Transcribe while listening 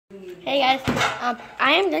Hey guys,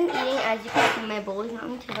 I am done eating. As you can see, my bowl is not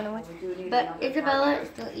on the table anymore. But Isabella is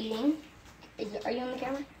still eating. Are you on the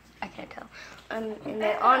camera? I can't tell. And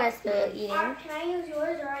then Anna's still eating. Can I use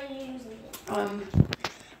yours or are you using it?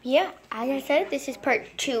 Yeah, as I said, this is part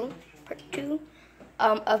two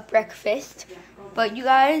of breakfast. But you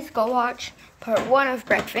guys go watch part one of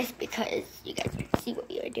breakfast because you guys can see what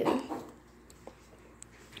we are doing.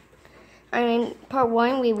 I mean, part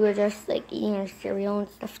one, we were just like eating our cereal and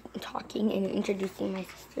stuff, and talking and introducing my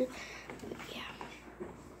sister. Yeah.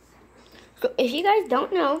 So if you guys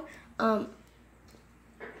don't know,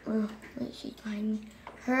 she's behind me.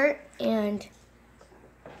 Her and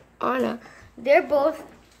Anna, they're both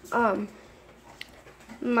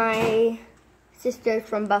my sisters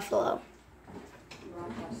from Buffalo,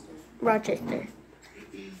 Rochester.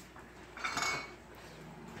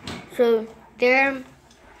 So they're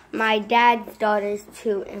my dad's daughters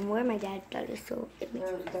too, and we're my dad's daughters, so it makes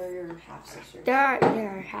sense. They're your half sisters. They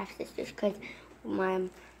are half sisters because my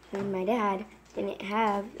dad didn't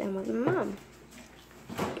have them with my mom.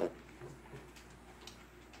 But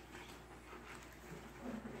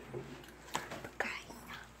guys,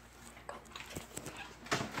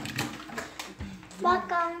 What's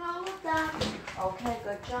going on with that? Okay,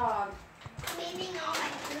 good job. Cleaning all my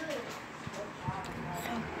food.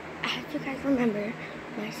 so as you guys remember,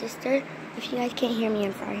 my sister, if you guys can't hear me,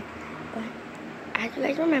 I'm sorry, but as you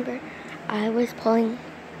guys remember, I was pulling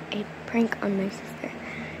a prank on my sister.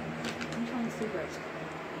 I'm trying to see this.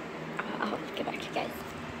 I'll get back to you guys.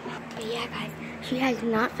 But yeah, guys, she has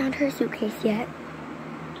not found her suitcase yet.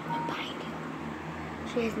 I'm behind you.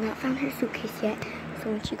 She has not found her suitcase yet. So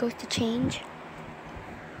when she goes to change,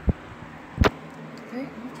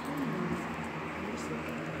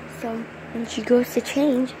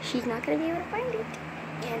 she's not gonna be able to find it.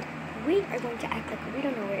 And we are going to act like we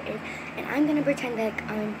don't know where it is. And I'm gonna pretend like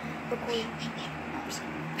I'm recording.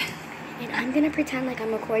 And I'm gonna pretend like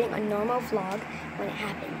I'm recording a normal vlog when it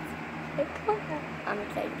happens. I'm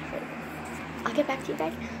excited for this. I'll get back to you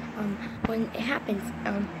guys when it happens.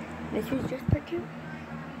 This was just part two.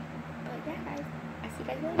 But yeah, guys, I'll see you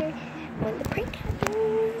guys later when the prank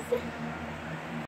happens.